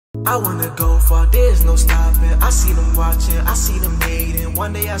I wanna go far, there's no stopping. I see them watching, I see them hating.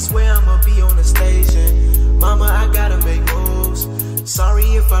 One day I swear I'ma be on the station. Mama, I gotta make moves. Sorry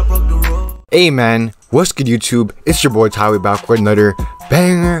if I broke the rule. Hey man, what's good YouTube? It's your boy Ty, back with another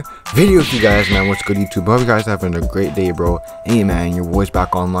banger video for you guys, man. What's good YouTube? Hope you guys having a great day, bro. Hey man, your boy's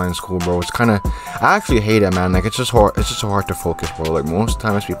back online school, bro. It's kind of, I actually hate it, man. Like it's just so hard to focus, bro. Like most of the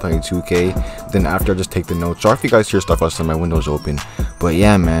time I just be playing 2K, then after I just take the notes. Sorry if you guys hear stuff outside my windows open, but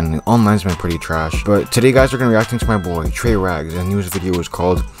yeah man, online's been pretty trash. But today guys, we're gonna be reacting to my boy trarags. The newest video is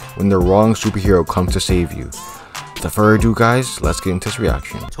called "When the Wrong Superhero Comes to Save You." Without further ado guys, let's get into this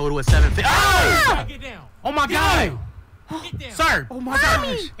reaction. Total is 750. Oh! Get down. Oh my god! Get down. Sir! Oh my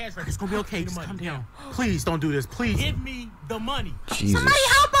gosh! It's gonna be okay. Just calm down. Please don't do this. Please. Give me the money. Jesus. Somebody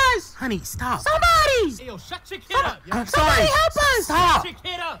help us! Honey, stop. Somebody! Hey, yo, shut your kid up. Yo. I'm sorry. Somebody help us! Stop. Shut your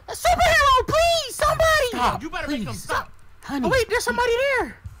kid up. A superhero, please! Somebody! Stop. You better make him stop. Honey. Oh wait, there's somebody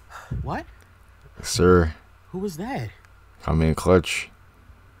there. What? Sir. Who was that? I'm in clutch.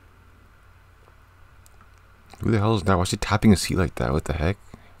 Who the hell is that? Why is he tapping his seat like that? What the heck?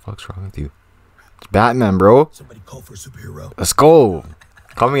 What's wrong with you? It's Batman, bro. Somebody call for a superhero. Let's go.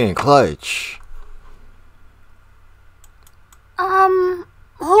 Coming in clutch.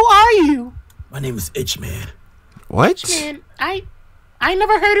 Who are you? My name is Itchman. What? Man, I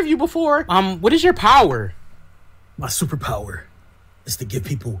never heard of you before. What is your power? My superpower is to give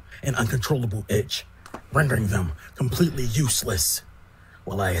people an uncontrollable itch, rendering them completely useless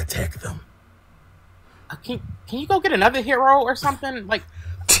while I attack them. Can you go get another hero or something? Like,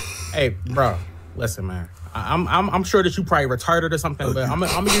 hey, bro, listen, man. I'm sure that you probably retarded or something, but I'm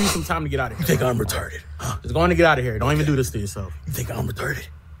gonna give you some time to get out of here. You think I'm retarded? Huh? Just going to get out of here. Don't even do this to yourself. You think I'm retarded?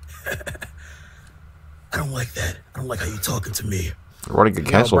 I don't like that. I don't like how you talking to me. We're already get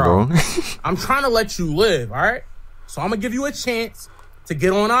canceled, bro. I'm trying to let you live, all right? So I'm gonna give you a chance to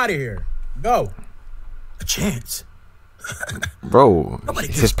get on out of here. Go. A chance? Bro,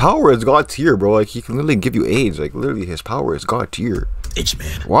 his power is God tier, bro. Like he can literally give you AIDS. Like literally, his power is God tier.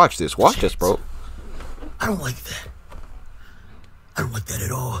 Itchman. Watch this, bro. I don't like that. I don't like that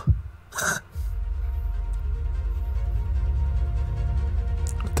at all.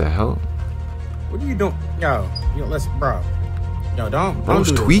 What the hell? What are you doing? Yo, let's, bro. Yo, don't Bro's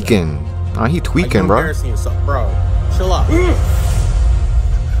do this, tweaking. Nah, he tweaking, bro. Bro. Bro, chill out.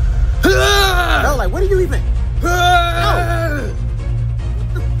 Yo, like, what are you even? Yo.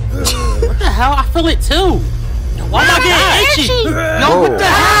 What the hell? I feel it too. Yo, why am I getting itchy? Yo, what the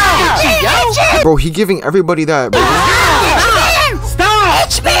hell? Itchy, yo. Bro, he giving everybody that, bro. Stop!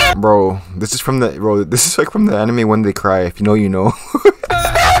 Itchman! Bro, this is like from the anime When They Cry. If you know, you know.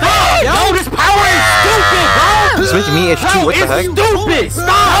 Stop! Yo, this power is stupid, bro. It's making me itch too. What the heck? Stupid.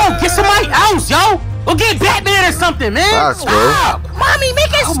 Stop! Yo, get somebody else, yo. Go get Batman or something, man. Facts, bro. Stop. Mommy,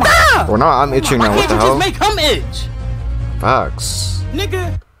 make it stop! Well, now I'm itching now. What the hell? Why can't you just make him itch? Facts.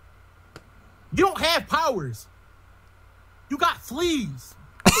 Nigga, you don't have powers. You got fleas.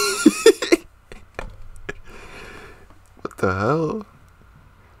 What the hell?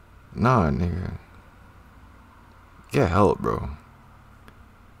 Nah, nigga. Get help, bro.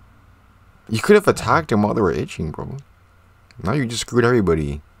 You could have attacked them while they were itching, bro. Now you just screwed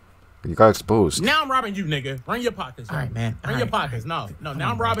everybody. You got exposed. Now I'm robbing you, nigga. Bring your pockets. All right, man. Bring your pockets. No.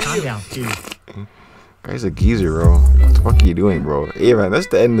 Now I'm robbing you. Calm down. Guy's a geezer, bro. What the fuck are you doing, bro? Hey, man, that's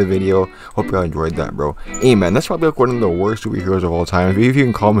the end of the video. Hope y'all enjoyed that, bro. Hey, man, that's probably like one of the worst superheroes of all time. If you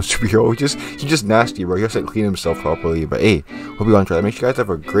can call him a superhero, he's just nasty, bro. He has to clean himself properly. But hey, hope you all enjoyed that. Make sure you guys have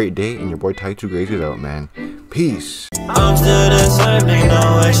a great day. And your boy Ty 2 Grace is out, man. Peace. I'm still the same, ain't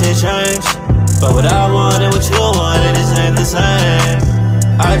no way shit changed. But what I want and what you want, it just ain't the same.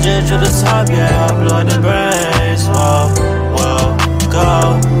 I just to the top, yeah, I'm blowing the brains. Whoa,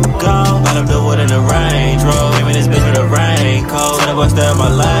 go. Let him do it in the range, bro. Give me this bitch with a raincoat. Tell the boy stay in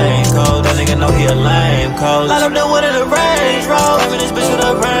my lane, code. That nigga know he a lame, code. Let him do it in the range, bro. Give me this bitch with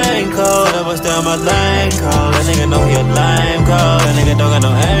a raincoat. Tell the boy stay in my lane, code. That nigga know he a lame, code. That nigga don't got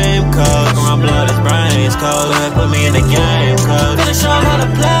no aim, code. Come around, blood his brains, code.